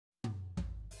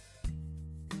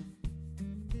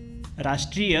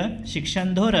राष्ट्रीय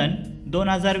शिक्षण धोरण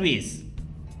 2020.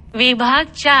 विभाग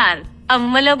 4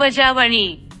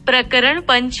 अंमलबजावणी प्रकरण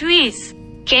 25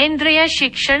 केंद्रीय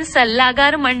शिक्षण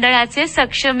सल्लागार मंडळाचे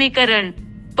सक्षमीकरण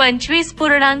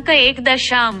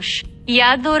 25.1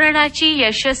 या धोरणाची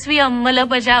यशस्वी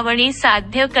अंमलबजावणी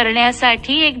साध्य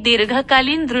करण्यासाठी एक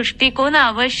दीर्घकालीन दृष्टिकोन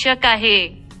आवश्यक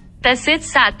आहे.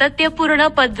 तसेच सातत्यपूर्ण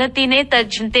पद्धतीने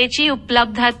तज्ञतेची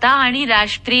उपलब्धता आणि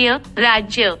राष्ट्रीय,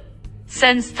 राज्य,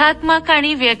 संस्थात्मक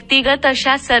आणि व्यक्तिगत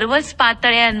अशा सर्वच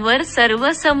पातळ्यांवर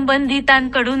सर्व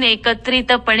संबंधितांकडून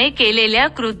एकत्रितपणे केलेल्या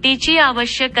कृतीची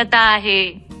आवश्यकता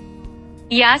आहे.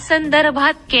 या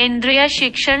संदर्भात केंद्रीय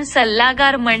शिक्षण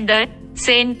सल्लागार मंडळ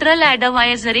central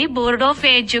advisory board of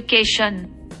education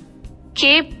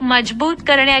Cape मजबूत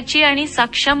करण्याची आणि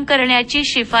सक्षम करण्याची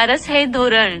शिफारस हे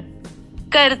धोरण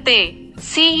करते.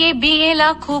 CABA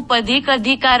ला खूप अधिक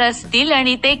अधिकार असतील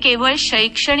आणि ते केवळ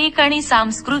शैक्षणिक आणि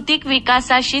सांस्कृतिक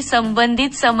विकासाशी संबंधित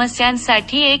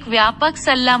समस्यांसाठी एक व्यापक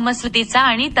सल्लामसलतीचा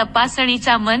आणि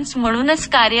तपासणीचा मंच म्हणूनच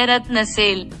कार्यरत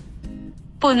नसेल.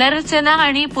 पुनर्रचना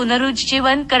आणि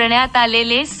पुनरुज्जीवन करण्यात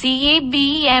आलेले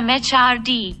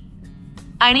CABMHRD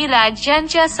आणि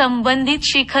राज्यांच्या संबंधित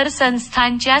शिखर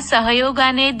संस्थांच्या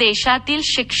सहयोगाने देशातील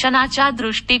शिक्षणाचा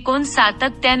दृष्टिकोन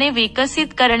सातत्याने विकसित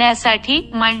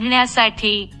करण्यासाठी,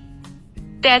 मांडण्यासाठी,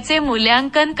 त्याचे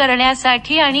मूल्यांकन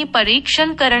करण्यासाठी आणि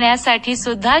परीक्षण करण्यासाठी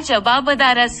सुद्धा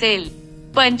जबाबदार असेल.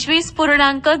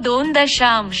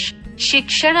 25.2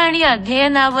 शिक्षण आणि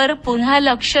अध्ययनावर पुन्हा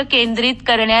लक्ष केंद्रित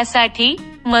करण्यासाठी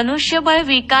मनुष्यबळ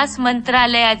विकास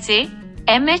मंत्रालयाचे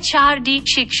MHRD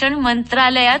शिक्षण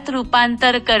मंत्रालयात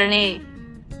रूपांतर करणे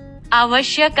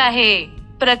आवश्यक आहे.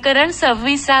 प्रकरण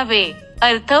 26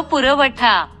 अर्थ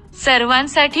पुरवठा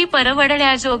सर्वांसाठी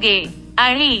परवडण्याजोगे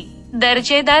आणि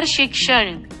दर्जेदार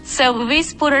शिक्षण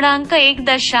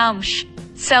 26.1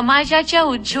 समाजाच्या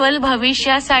उज्ज्वल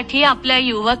भविष्यासाठी आपल्या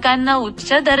युवकांना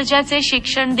उच्च दर्जाचे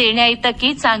शिक्षण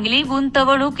देण्याइतकी चांगली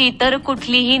गुंतवणूक इतर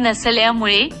कुठलीही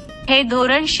नसल्यामुळे हे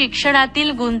धोरण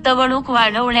शिक्षणातील गुंतवणूक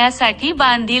वाढवण्यासाठी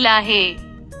बांधील आहे.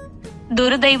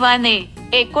 दुर्दैवाने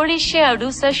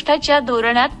 1968 च्या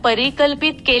धोरणात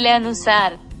परिकल्पित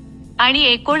केल्यानुसार आणि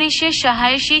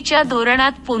 1986 च्या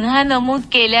धोरणात पुन्हा नमूद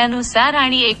केल्यानुसार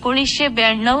आणि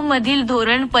 1992 मधील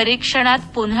धोरण परीक्षणात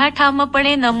पुन्हा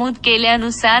ठामपणे नमूद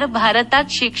केल्यानुसार भारतात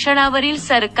शिक्षणावरील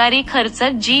सरकारी खर्च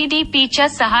GDPच्या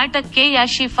 6% या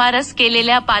शिफारस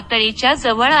केलेल्या पातळीच्या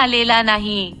जवळ आलेला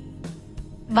नाही.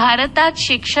 भारतात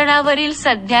शिक्षणावरील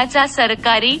सध्याचा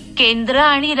सरकारी, केंद्र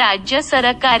आणि राज्य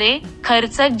सरकारे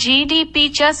खर्च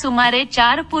GDPच्या सुमारे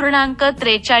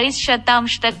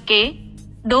 4.43%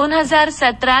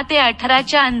 2017 ते 18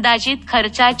 च्या अंदाजित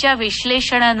खर्चाच्या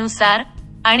विश्लेषणानुसार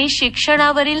आणि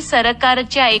शिक्षणावरील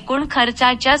सरकारच्या एकूण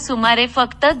खर्चाच्या सुमारे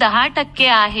फक्त 10%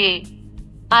 आहे.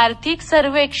 आर्थिक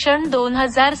सर्वेक्षण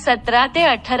 2017 ते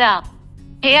 18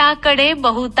 हे आकडे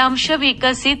बहुतांश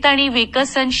विकसित आणि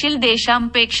विकसनशील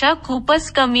देशांपेक्षा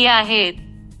खूपच कमी आहेत.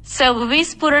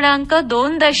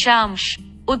 26.2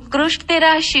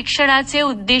 उत्कृष्टतेच्या शिक्षणाचे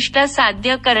उद्दिष्ट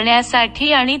साध्य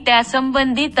करण्यासाठी आणि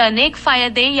त्यासंबंधित अनेक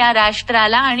फायदे या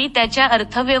राष्ट्राला आणि त्याच्या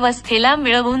अर्थव्यवस्थेला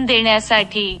मिळवून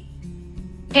देण्यासाठी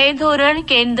हे धोरण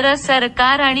केंद्र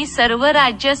सरकार आणि सर्व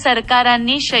राज्य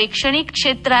सरकारांनी शैक्षणिक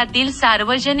क्षेत्रातील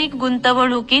सार्वजनिक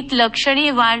गुंतवणुकीत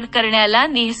लक्षणीय वाढ करण्याला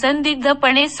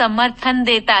निःसंदिग्धपणे समर्थन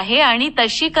देत आहे आणि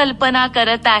तशी कल्पना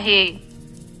करत आहे.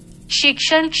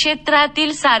 शिक्षण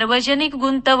क्षेत्रातील सार्वजनिक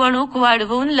गुंतवणूक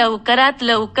वाढवून लवकरात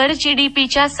लवकर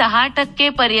GDPच्या 6%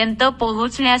 पर्यंत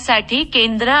पोहोचण्यासाठी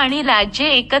केंद्र आणि राज्ये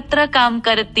एकत्र काम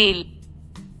करतील.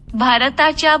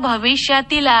 भारताच्या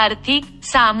भविष्यातील आर्थिक,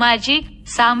 सामाजिक,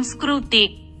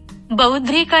 सांस्कृतिक,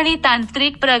 बौद्धिक आणि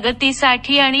तांत्रिक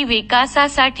प्रगतीसाठी आणि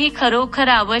विकासासाठी खरोखर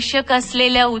आवश्यक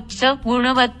असलेल्या उच्च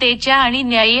गुणवत्तेच्या आणि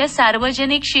न्याय्य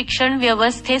सार्वजनिक शिक्षण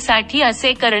व्यवस्थेसाठी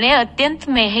असे करणे अत्यंत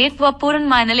महत्त्वपूर्ण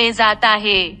मानले जात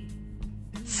आहे.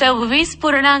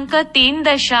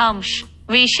 26.3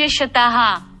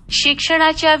 विशेषतः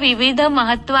शिक्षणाच्या विविध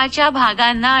महत्त्वाच्या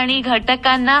भागांना आणि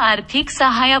घटकांना आर्थिक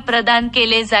सहाय्य प्रदान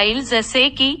केले जाईल जसे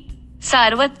की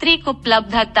सार्वत्रिक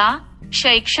उपलब्धता,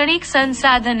 शैक्षणिक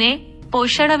संसाधने,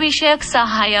 पोषणविषयक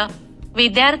सहाय्य,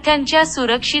 विद्यार्थ्यांच्या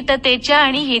सुरक्षिततेच्या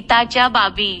आणि हिताच्या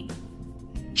बाबी,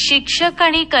 शिक्षक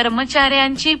आणि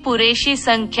कर्मचाऱ्यांची पुरेशी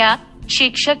संख्या,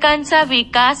 शिक्षकांचा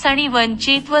विकास आणि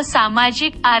वंचित व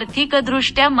सामाजिक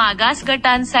आर्थिकदृष्ट्या मागास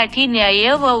गटांसाठी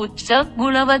न्याय्य व उच्च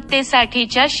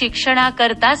गुणवत्तेसाठीच्या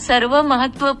शिक्षणाकरता सर्व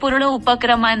महत्त्वपूर्ण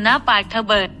उपक्रमांना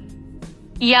पाठबळ.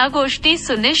 या गोष्टी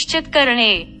सुनिश्चित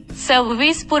करणे.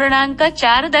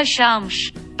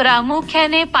 26.4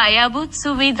 प्रामुख्याने पायाभूत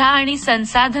सुविधा आणि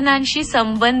संसाधनांशी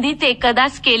संबंधित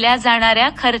एकदाच केल्या जाणाऱ्या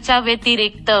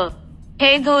खर्चाव्यतिरिक्त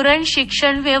हे धोरण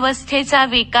शिक्षण व्यवस्थेचा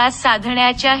विकास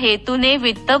साधण्याच्या हेतूने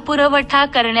वित्तपुरवठा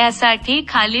करण्यासाठी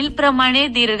खालीलप्रमाणे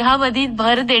दीर्घावधीत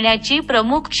भर देण्याची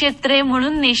प्रमुख क्षेत्रे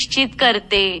म्हणून निश्चित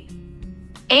करते.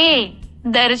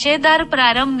 दर्जेदार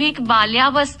प्रारंभिक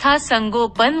बाल्यावस्था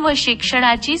संगोपन व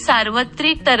शिक्षणाची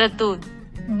सार्वत्रिक तरतूद.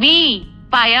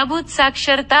 पायाभूत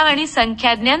साक्षरता आणि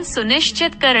संख्याज्ञान सुनिश्चित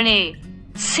करणे.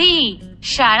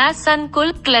 शाळा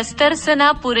संकुल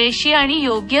क्लस्टर्सना पुरेशी आणि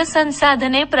योग्य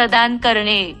संसाधने प्रदान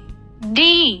करणे.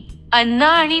 अन्न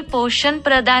आणि पोषण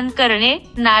प्रदान करणे,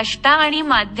 नाश्ता आणि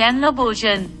माध्यान्ह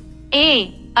भोजन.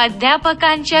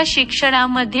 अध्यापकांच्या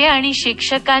शिक्षणामध्ये आणि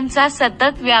शिक्षकांचा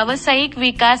सतत व्यावसायिक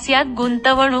विकास यात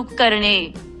गुंतवणूक करणे.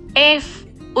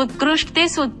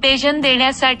 उत्कृष्टतेस उत्तेजन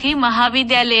देण्यासाठी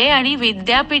महाविद्यालये आणि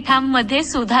विद्यापीठांमध्ये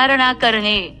सुधारणा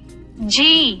करणे.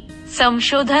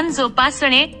 संशोधन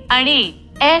जोपासणे आणि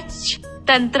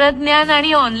तंत्रज्ञान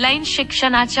आणि ऑनलाईन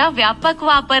शिक्षणाचा व्यापक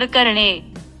वापर करणे.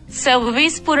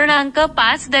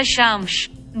 26.5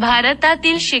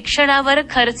 भारतातील शिक्षणावर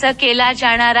खर्च केला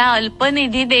जाणारा अल्प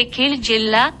निधी देखील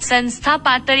जिल्हा, संस्था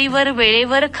पातळीवर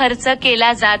वेळेवर खर्च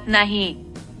केला जात नाही,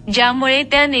 ज्यामुळे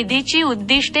त्या निधीची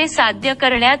उद्दिष्टे साध्य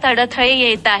करण्यात अडथळे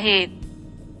येत आहेत.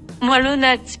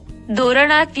 म्हणूनच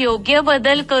धोरणात योग्य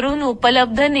बदल करून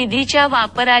उपलब्ध निधीच्या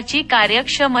वापराची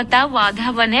कार्यक्षमता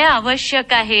वाढवणे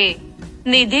आवश्यक आहे.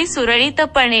 निधी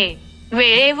सुरळीतपणे,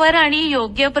 वेळेवर आणि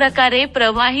योग्य प्रकारे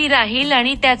प्रवाही राहील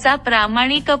आणि त्याचा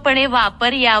प्रामाणिकपणे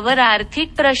वापर यावर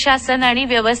आर्थिक प्रशासन आणि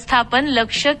व्यवस्थापन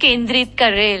लक्ष केंद्रित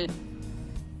करेल.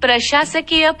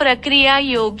 प्रशासकीय प्रक्रिया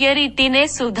योग्य रीतीने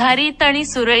सुधारित आणि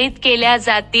सुरळीत केल्या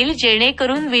जातील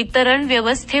जेणेकरून वितरण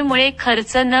व्यवस्थेमुळे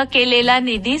खर्च न केलेला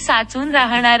निधी साचून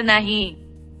राहणार नाही.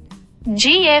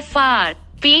 GFR,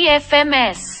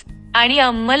 PFMS आणि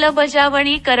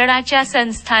अंमलबजावणीकरणाच्या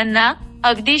संस्थांना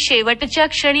अगदी शेवटच्या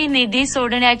क्षणी निधी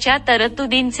सोडण्याच्या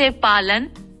तरतुदींचे पालन,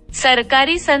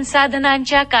 सरकारी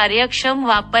संसाधनांच्या कार्यक्षम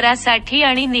वापरासाठी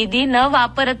आणि निधी न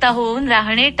वापरता होऊन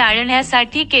राहणे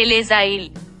टाळण्यासाठी केले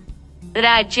जाईल.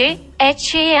 राज्ये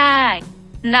HAI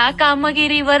ना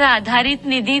कामगिरीवर आधारित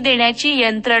निधी देण्याची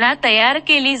यंत्रणा तयार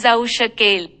केली जाऊ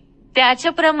शकेल.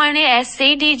 त्याचप्रमाणे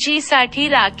SADG साठी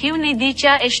राखीव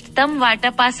निधीच्या इष्टतम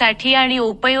वाटपासाठी आणि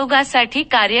उपयोगासाठी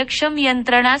कार्यक्षम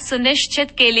यंत्रणा सुनिश्चित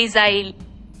केली जाईल.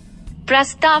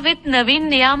 प्रस्तावित नवीन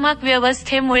नियामक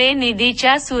व्यवस्थेमुळे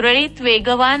निधीच्या सुरळीत,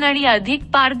 वेगवान आणि अधिक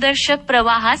पारदर्शक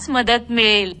प्रवाहास मदत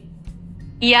मिळेल.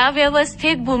 या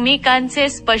व्यवस्थेत भूमिकांचे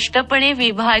स्पष्टपणे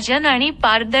विभाजन आणि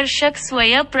पारदर्शक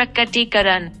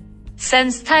स्वयंप्रकटीकरण,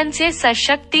 संस्थांचे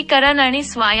सशक्तीकरण आणि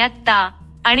स्वायत्ता,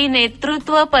 आणि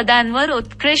नेतृत्व पदांवर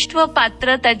उत्कृष्ट व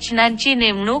पात्र तज्ज्ञांची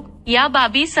नेमणूक या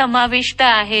बाबी समाविष्ट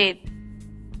आहेत.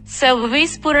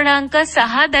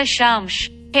 26.6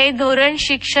 हे धोरण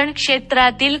शिक्षण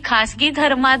क्षेत्रातील खासगी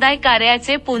धर्मादाय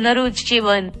कार्याचे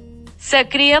पुनरुज्जीवन,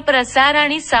 सक्रिय प्रसार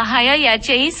आणि सहाय्य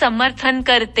याचेही समर्थन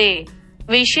करते.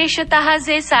 विशेषतः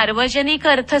जे सार्वजनिक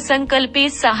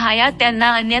अर्थसंकल्पित सहाय्य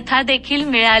त्यांना अन्यथा देखील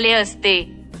मिळाले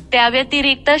असते,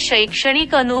 त्याव्यतिरिक्त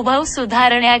शैक्षणिक अनुभव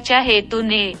सुधारण्याच्या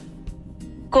हेतूने.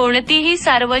 कोणतीही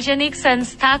सार्वजनिक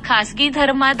संस्था खासगी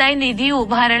धर्मादाय निधी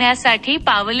उभारण्यासाठी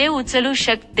पावले उचलू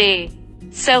शकते.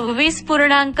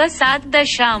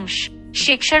 26.7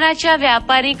 शिक्षणाच्या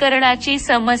व्यापारीकरणाची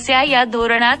समस्या या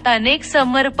धोरणात अनेक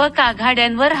समर्पक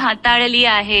आघाड्यांवर हाताळली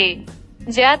आहे,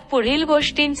 ज्यात पुढील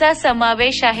गोष्टींचा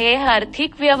समावेश आहे: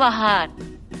 आर्थिक व्यवहार,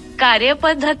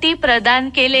 कार्यपद्धती, प्रदान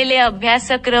केलेले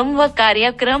अभ्यासक्रम व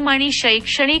कार्यक्रम आणि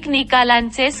शैक्षणिक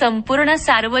निकालांचे संपूर्ण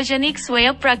सार्वजनिक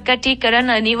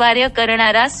स्वयंप्रकटीकरण अनिवार्य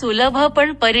करणारा सुलभ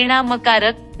पण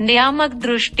परिणामकारक नियामक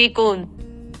दृष्टिकोन.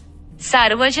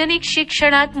 सार्वजनिक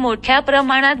शिक्षणात मोठ्या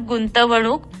प्रमाणात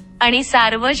गुंतवणूक आणि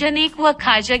सार्वजनिक व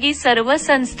खाजगी सर्व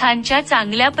संस्थांच्या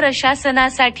चांगल्या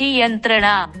प्रशासनासाठी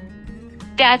यंत्रणा.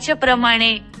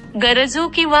 त्याचप्रमाणे गरजू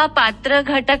किंवा पात्र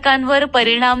घटकांवर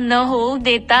परिणाम न होऊ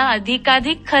देता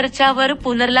अधिकाधिक खर्चावर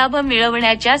पुनर्लाभ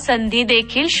मिळवण्याच्या संधी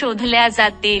देखील शोधल्या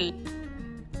जातील.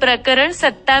 प्रकरण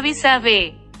 27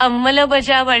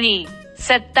 अंमलबजावणी.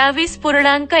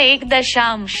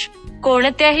 27.1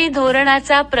 कोणत्याही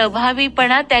धोरणाचा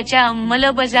प्रभावीपणा त्याच्या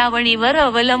अंमलबजावणीवर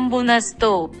अवलंबून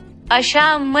असतो. अशा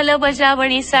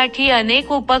अंमलबजावणीसाठी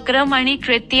अनेक उपक्रम आणि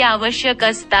कृती आवश्यक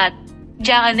असतात,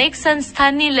 ज्या अनेक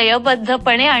संस्थांनी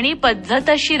लयबद्धपणे आणि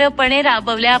पद्धतशीरपणे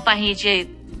राबवल्या पाहिजेत.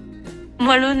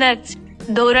 म्हणूनच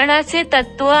धोरणाचे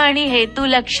तत्त्व आणि हेतू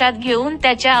लक्षात घेऊन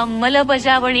त्याच्या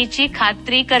अंमलबजावणीची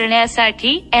खात्री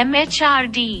करण्यासाठी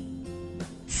MHRD,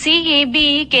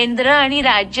 CABE केंद्र आणि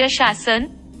राज्य शासन,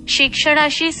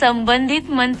 शिक्षणाशी संबंधित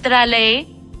मंत्रालये,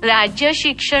 राज्य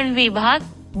शिक्षण विभाग,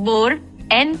 बोर्ड,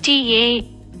 NTA,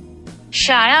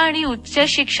 शाळा आणि उच्च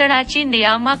शिक्षणाची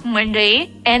नियामक मंडळे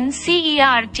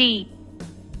NCERT,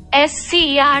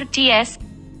 SCERTS,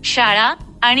 शाळा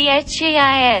आणि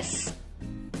HAIS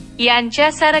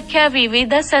यांच्यासारख्या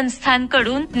विविध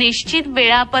संस्थांकडून निश्चित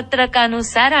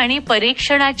वेळापत्रकानुसार आणि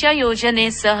परीक्षणाच्या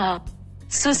योजनेसह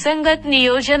सुसंगत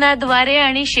नियोजनाद्वारे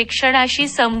आणि शिक्षणाशी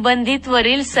संबंधित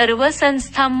वरील सर्व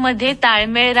संस्थांमध्ये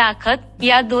ताळमेळ राखत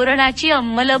या धोरणाची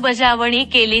अंमलबजावणी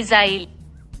केली जाईल.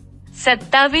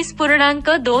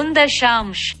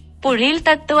 27.2 पुढील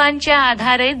तत्त्वांच्या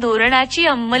आधारे धोरणाची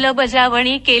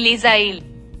अंमलबजावणी केली जाईल.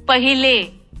 पहिले,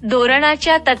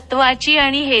 धोरणाच्या तत्त्वाची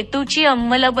आणि हेतूची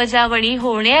अंमलबजावणी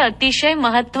होणे अतिशय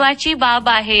महत्त्वाची बाब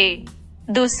आहे.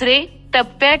 दुसरे,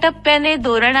 टप्प्याटप्प्याने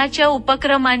धोरणाच्या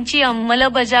उपक्रमांची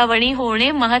अंमलबजावणी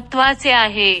होणे महत्त्वाचे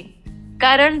आहे,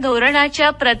 कारण धोरणाच्या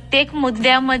प्रत्येक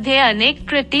मुद्द्यामध्ये अनेक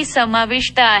कृती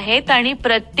समाविष्ट आहेत आणि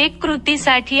प्रत्येक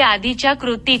कृतीसाठी आधीच्या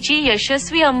कृतीची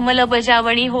यशस्वी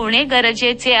अंमलबजावणी होणे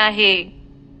गरजेचे आहे.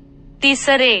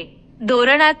 तिसरे,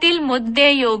 धोरणातील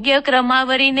मुद्दे योग्य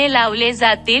क्रमावरीने लावले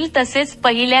जातील तसेच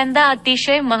पहिल्यांदा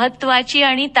अतिशय महत्त्वाची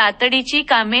आणि तातडीची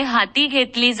कामे हाती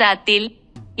घेतली जातील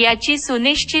याची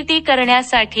सुनिश्चिती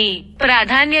करण्यासाठी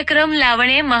प्राधान्यक्रम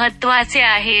लावणे महत्त्वाचे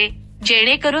आहे,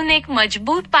 जेणेकरून एक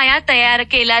मजबूत पाया तयार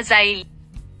केला जाईल.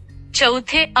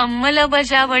 चौथे,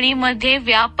 अंमलबजावणीमध्ये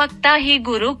व्यापकता ही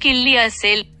गुरुकिल्ली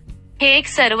असेल. हे एक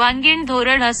सर्वांगीण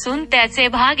धोरण असून त्याचे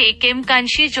भाग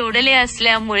एकमेकांशी जोडले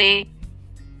असल्यामुळे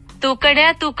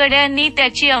तुकड्यांनी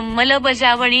त्याची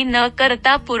अंमलबजावणी न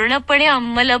करता पूर्णपणे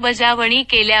अंमलबजावणी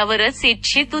केल्यावरच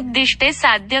इच्छित उद्दिष्टे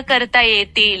साध्य करता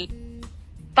येतील.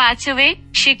 पाचवे,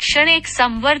 शिक्षण एक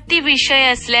समवर्ती विषय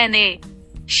असल्याने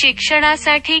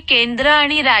शिक्षणासाठी केंद्र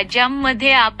आणि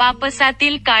राज्यांमध्ये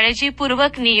आपापसातील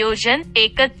काळजीपूर्वक नियोजन,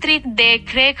 एकत्रित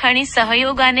देखरेख आणि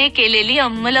सहयोगाने केलेली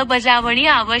अंमलबजावणी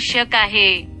आवश्यक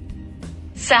आहे.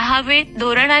 सहावे,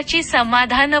 धोरणाची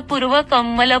समाधानपूर्वक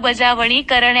अंमलबजावणी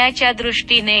करण्याच्या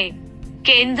दृष्टीने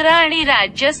केंद्र आणि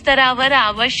राज्य स्तरावर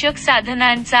आवश्यक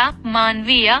साधनांचा,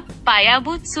 मानवीय,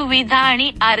 पायाभूत सुविधा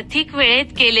आणि आर्थिक वेळेत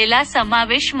केलेला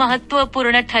समावेश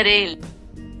महत्त्वपूर्ण ठरेल.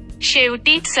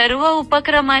 शेवटी, सर्व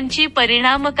उपक्रमांची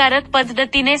परिणामकारक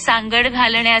पद्धतीने सांगड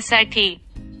घालण्यासाठी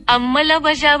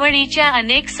अंमलबजावणीच्या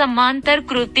अनेक समांतर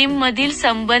कृतींमधील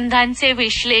संबंधांचे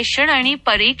विश्लेषण आणि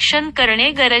परीक्षण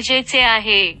करणे गरजेचे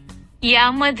आहे.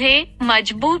 यामध्ये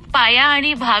मजबूत पाया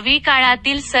आणि भावी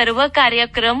काळातील सर्व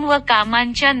कार्यक्रम व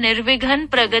कामांच्या निर्विघ्न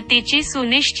प्रगतीची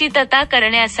सुनिश्चितता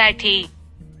करण्यासाठी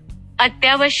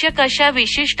अत्यावश्यक अशा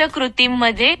विशिष्ट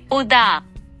कृतींमध्ये उदा.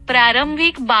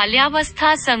 प्रारंभिक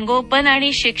बाल्यावस्था संगोपन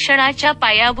आणि शिक्षणाच्या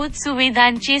पायाभूत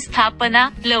सुविधांची स्थापना,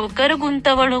 लवकर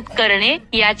गुंतवणूक करणे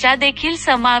याचा देखील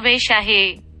समावेश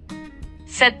आहे.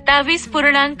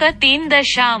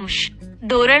 27.3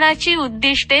 धोरणाची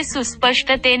उद्दिष्टे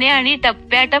सुस्पष्टतेने आणि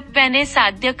टप्प्याटप्प्याने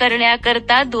साध्य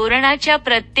करण्याकरता धोरणाच्या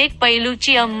प्रत्येक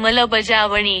पैलूची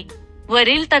अंमलबजावणी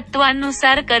वरील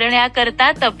तत्त्वांनुसार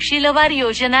करण्याकरता तपशीलवार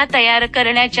योजना तयार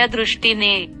करण्याच्या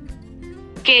दृष्टीने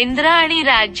केंद्र आणि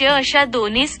राज्य अशा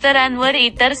दोन्ही स्तरांवर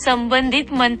इतर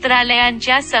संबंधित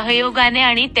मंत्रालयांच्या सहयोगाने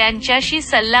आणि त्यांच्याशी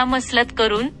सल्लामसलत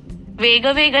करून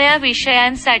वेगवेगळ्या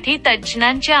विषयांसाठी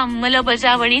तज्ज्ञांच्या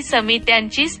अंमलबजावणी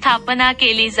समित्यांची स्थापना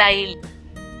केली जाईल.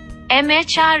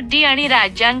 MHRD आणि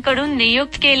राज्यांकडून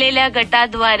नियुक्त केलेल्या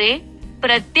गटाद्वारे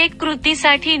प्रत्येक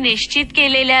कृतीसाठी निश्चित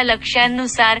केलेल्या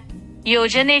लक्ष्यांनुसार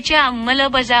योजनेच्या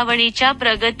अंमलबजावणीच्या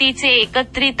प्रगतीचे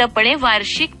एकत्रितपणे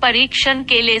वार्षिक परीक्षण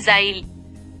केले जाईल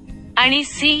आणि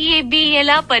CABA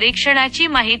ला परीक्षणाची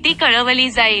माहिती कळवली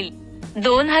जाईल.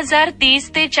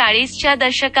 2030 ते 40 च्या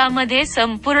दशकामध्ये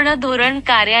संपूर्ण धोरण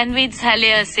कार्यान्वित झाले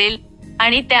असेल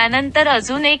आणि त्यानंतर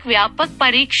अजून एक व्यापक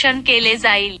परीक्षण केले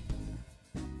जाईल.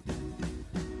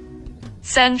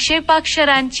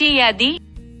 संक्षेपाक्षरांची यादी: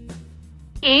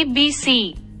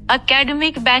 ABC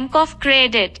academic bank of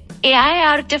credit, AI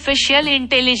artificial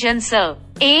intelligence,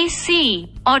 AC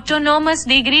autonomous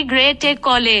degree grade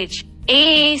college,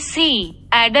 AAC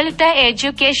adult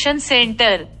education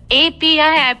centre,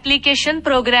 API application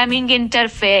programming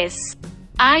interface,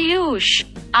 Ayush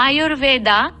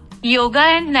Ayurveda,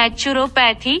 yoga and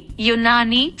naturopathy,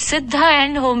 Unani सिद्ध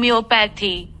and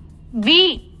homeopathy,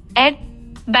 B.Ed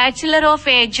bachelor of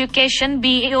education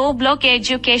BAO block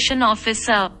education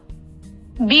officer,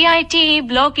 BITE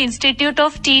block institute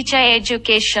of teacher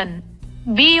education,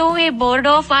 BOA board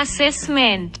of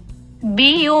assessment,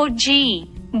 BOG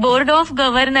board of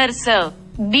governor's,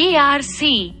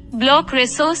 BRC block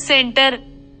resource centre,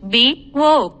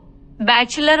 BVOC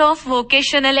bachelor of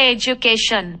vocational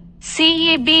education,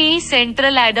 CABE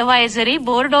central advisory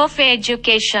board of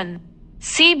education,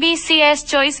 CBCS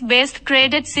choice based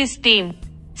credit system,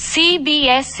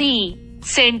 CBSE,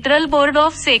 Central Board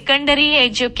of Secondary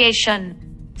Education.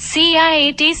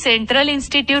 CIET, Central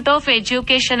Institute of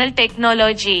Educational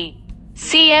Technology.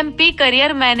 CMP,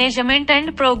 Career Management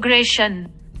and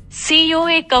Progression.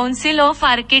 COA, Council of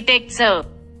Architecture.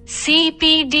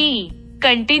 CPD,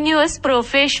 Continuous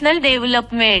Professional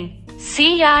Development.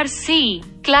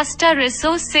 CRC, Cluster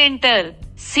Resource Center.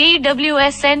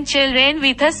 CWSN, Children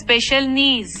with Special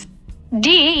Needs.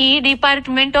 DE,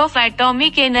 Department of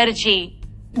Atomic Energy.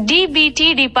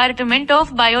 DBT, Department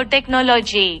of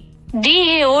Biotechnology.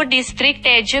 DAO, District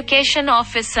Education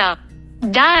Officer.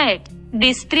 DIET,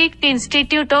 District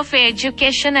Institute of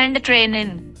Education and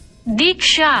Training.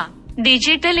 Diksha,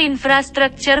 Digital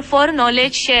Infrastructure for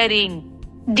Knowledge Sharing.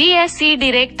 DSE,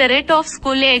 Directorate of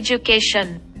School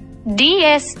Education.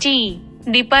 DST,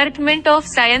 Department of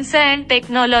Science and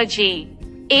Technology.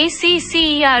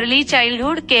 ACC, Early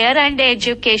Childhood Care and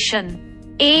Education.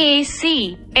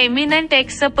 AAC, Eminent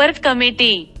Expert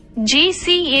Committee.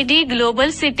 GCED,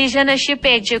 Global Citizenship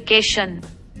Education.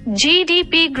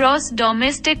 GDP, Gross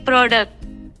Domestic Product.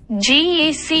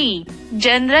 GEC,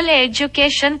 General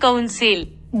Education Council.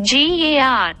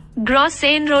 GAR, Gross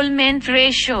Enrollment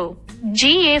Ratio.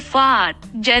 GFR,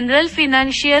 General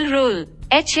Financial Rule.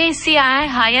 HACI,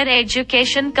 Higher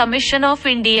Education Commission of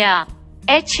India.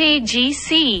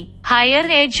 HAGC, Higher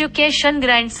Education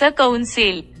Grants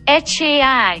Council.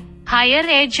 HAI, Higher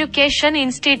Education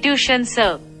Institutions.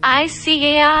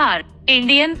 ICAR,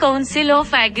 Indian Council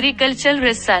of Agricultural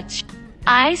Research.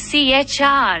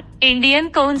 ICHR,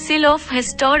 Indian Council of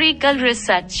Historical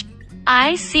Research.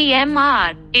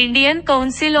 ICMR, Indian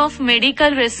Council of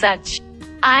Medical Research.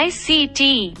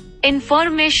 ICT,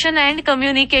 Information and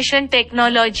Communication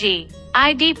Technology.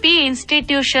 IDP,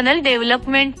 Institutional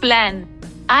Development Plan.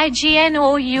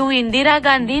 IGNOU, Indira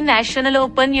Gandhi National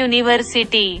Open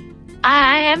University.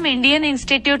 IIM, Indian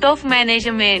Institute of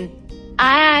Management.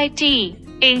 IIT,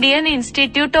 Indian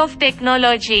Institute of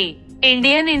Technology.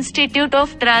 Indian Institute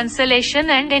of Translation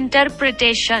and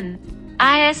Interpretation.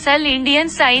 ISL, Indian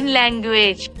Sign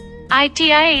Language.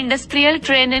 ITI, Industrial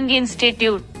Training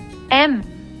Institute.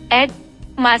 Ed,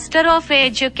 Master of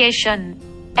Education.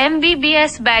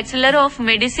 MBBS, Bachelor of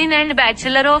Medicine and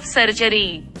Bachelor of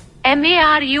Surgery.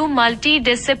 MARU,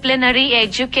 Multidisciplinary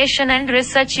Education and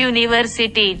Research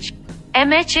Universities.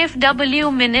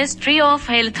 MHFW, Ministry of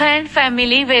Health and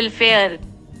Family Welfare.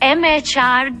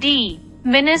 MHRD,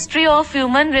 Ministry of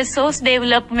Human Resource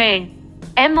Development.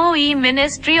 MOE,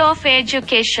 Ministry of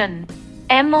Education.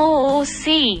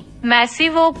 MOOC,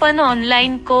 Massive Open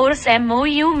Online Course.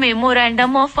 MOU,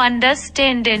 Memorandum of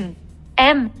Understanding.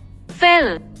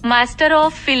 MPhil, Master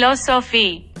of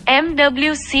Philosophy.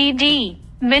 MWCD,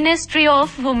 Ministry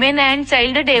of Women and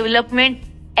Child Development.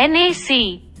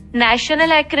 NAC, National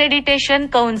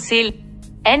Accreditation Council.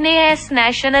 NAS,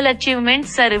 National Achievement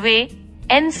Survey.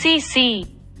 NCC,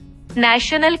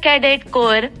 National Cadet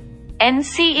Corps.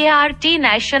 NCERT,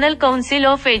 National Council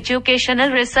of Educational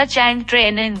Research and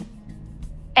Training.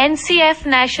 NCF,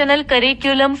 National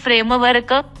Curriculum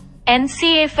Framework.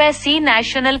 NCFSE,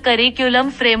 National Curriculum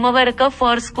Framework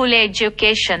for School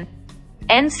Education.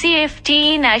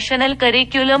 NCFTE, National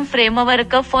Curriculum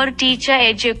Framework for Teacher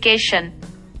Education.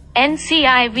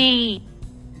 NCIVE,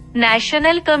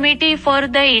 National Committee for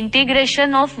the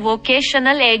Integration of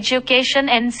Vocational Education.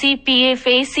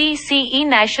 NCPFACCE,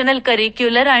 National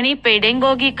Curricular आणि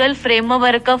Pedagogical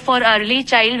Framework for Early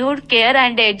Childhood Care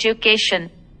and Education.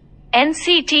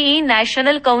 NCTE,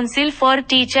 National Council for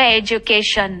Teacher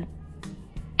Education.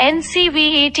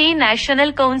 NCVET,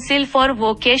 National Council for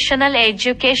Vocational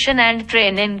Education and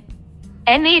Training.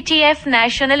 NETF,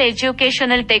 National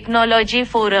Educational Technology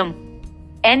Forum.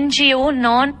 NGO,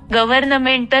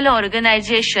 Non-Governmental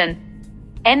Organization.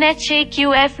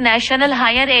 NHAQF, National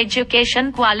Higher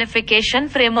Education Qualification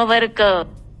Framework.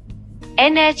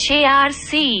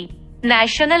 NHARC,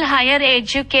 National Higher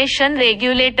Education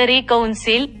Regulatory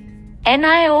Council.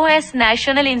 NIOS,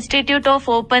 National Institute of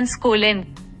Open Schooling.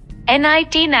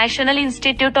 NIT, National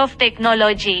Institute of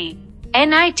Technology.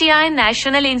 NITI,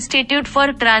 National Institute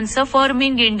for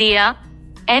Transforming India.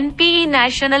 NPE,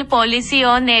 National Policy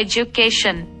on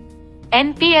Education.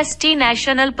 NPST,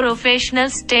 National Professional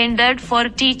Standard for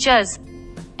Teachers.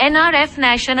 NRF,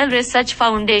 National Research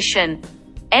Foundation.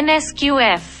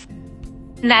 NSQF,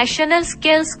 National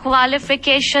Skills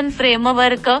Qualification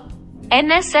Framework.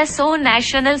 NSSO,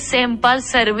 National Sample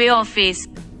Survey Office.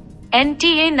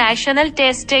 NTA, National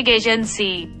Testing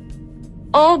Agency.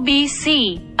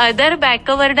 OBC, Other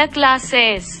Backward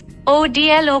Classes.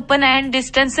 ODL, Open and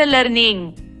Distance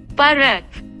Learning. PARAC,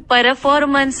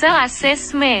 Performance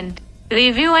Assessment.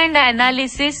 Review and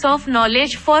Analysis of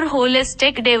Knowledge for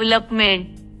Holistic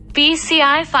Development.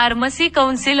 PCI Pharmacy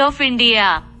Council of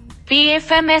India.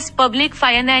 PFMS Public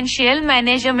Financial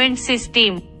Management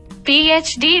System.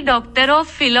 PhD Doctor of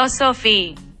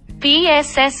Philosophy.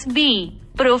 PSSB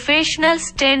Professional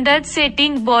Standard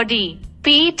Setting Body.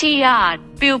 PTR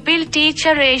Pupil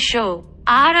Teacher Ratio.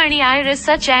 R&I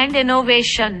Research and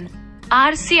Innovation.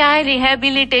 RCI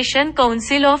Rehabilitation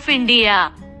Council of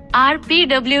India.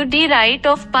 RPWD Right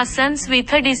of Persons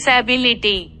with a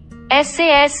Disability.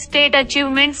 SAS State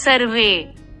Achievement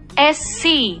Survey.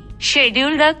 SC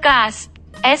Scheduled Caste.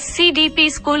 SCDP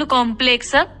School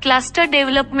Complex Cluster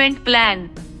Development Plan.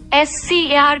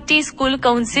 SCART School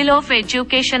Council of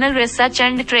Educational Research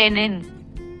and Training.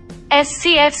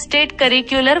 SCF State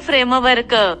Curricular Framework.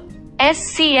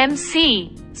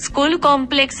 SCMC School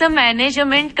Complex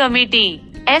Management Committee.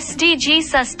 SDG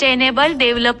Sustainable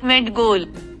Development Goal.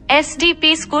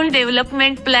 SDP School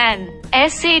Development Plan.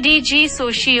 SADG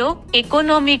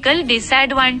Socio-Economical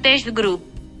Disadvantaged Group.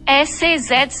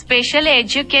 SAZ Special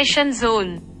Education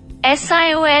Zone.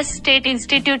 SIOS State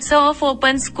Institutes of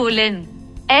Open Schooling.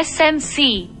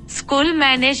 SMC School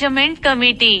Management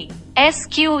Committee.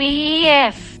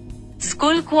 SQEEF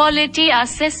School Quality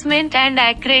Assessment and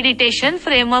Accreditation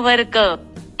Framework.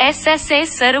 SSA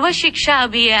सर्व शिक्षा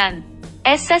अभियान.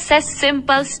 SSS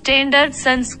Simple Standard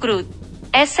Sanskrit.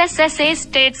 SSSA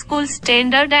State School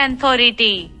Standard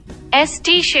Authority.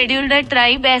 ST Scheduled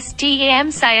Tribe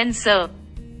STAM Science,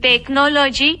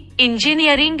 Technology,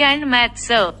 Engineering and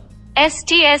Maths.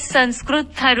 STS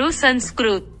Sanskrit Tharu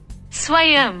Sanskrit.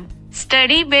 Swayam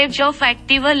Study Badge of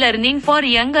Active Learning for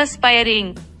Young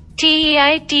Aspiring.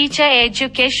 TEI Teacher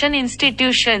Education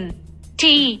Institution.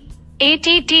 TAT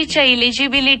Teacher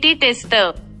Eligibility Test.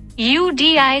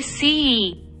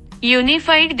 UDICE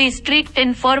Unified District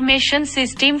Information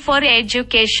System for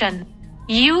Education.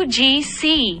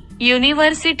 UGC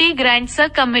University Grants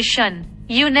Commission.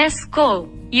 UNESCO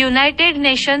United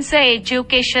Nations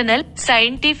Educational,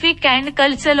 Scientific and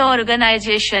Cultural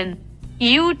Organization.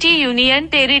 UT Union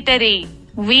Territory.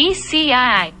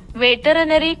 VCI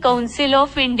Veterinary Council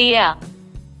of India.